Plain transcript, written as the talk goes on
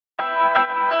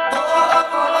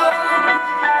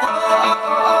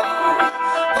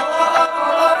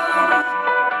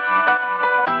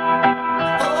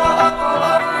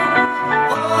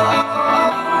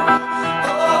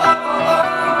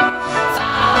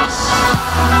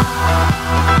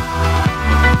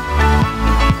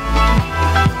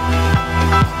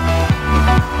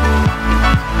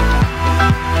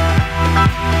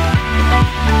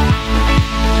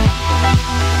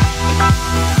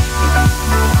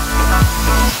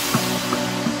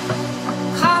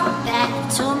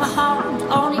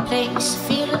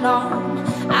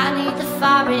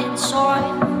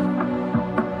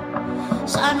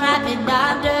trampling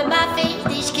under my feet.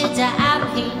 These kids are out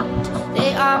of heat,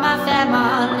 they are my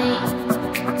family.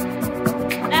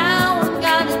 Now I'm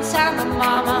gonna tell my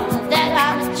mama that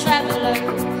I'm a traveler.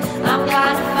 I'm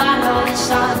gonna follow the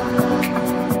sun.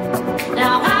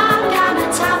 Now I'm gonna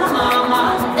tell my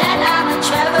mama that I'm a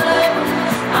traveler.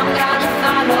 I'm gonna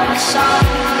follow the sun.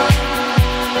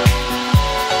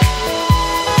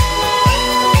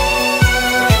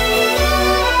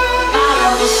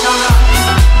 Follow the sun.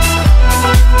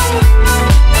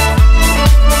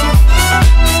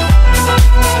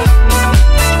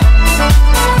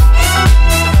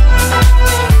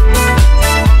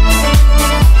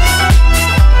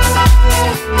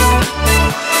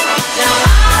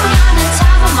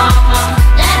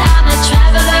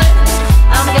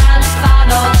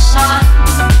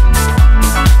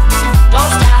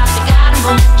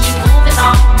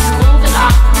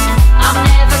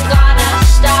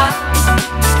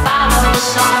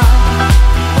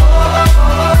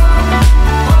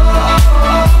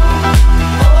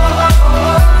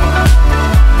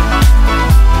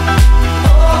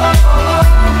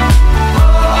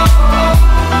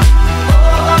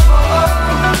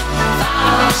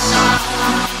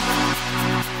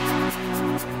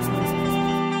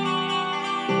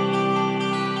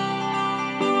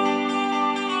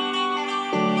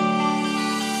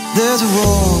 There's a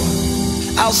roar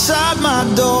outside my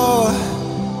door.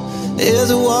 Is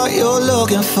it what you're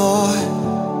looking for?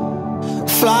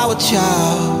 Flower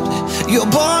child, you're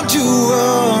born to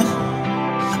run,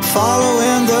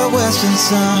 following the western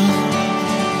sun.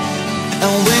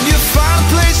 And when you find a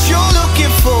place you're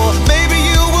looking for, maybe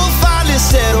you will finally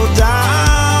settle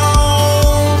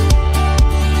down.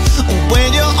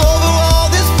 When you're over all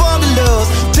this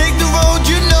wanderlust, take the road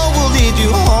you know will lead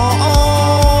you home.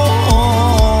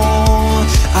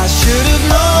 I should have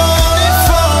known it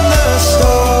from the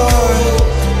start.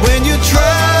 When you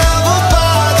travel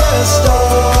by the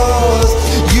stars,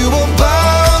 you were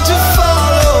bound to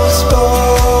follow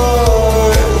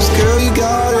stars. Girl, you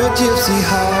got a gypsy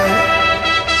heart.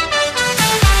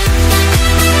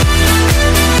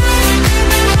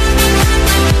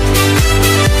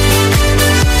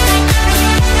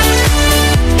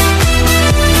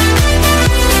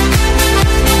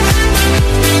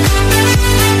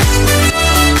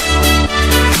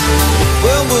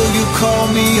 Call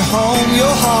me home,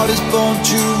 your heart is born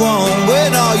to roam.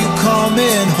 When are you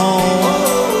coming home?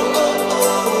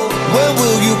 When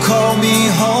will you call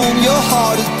me home? Your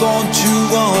heart is born to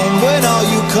roam. When are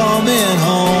you coming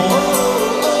home?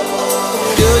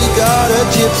 Girl, you got a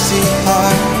gypsy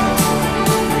heart.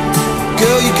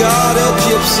 Girl, you got a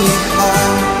gypsy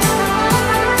heart.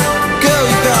 Girl,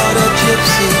 you got a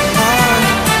gypsy heart.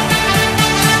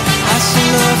 I still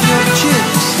love your gypsy.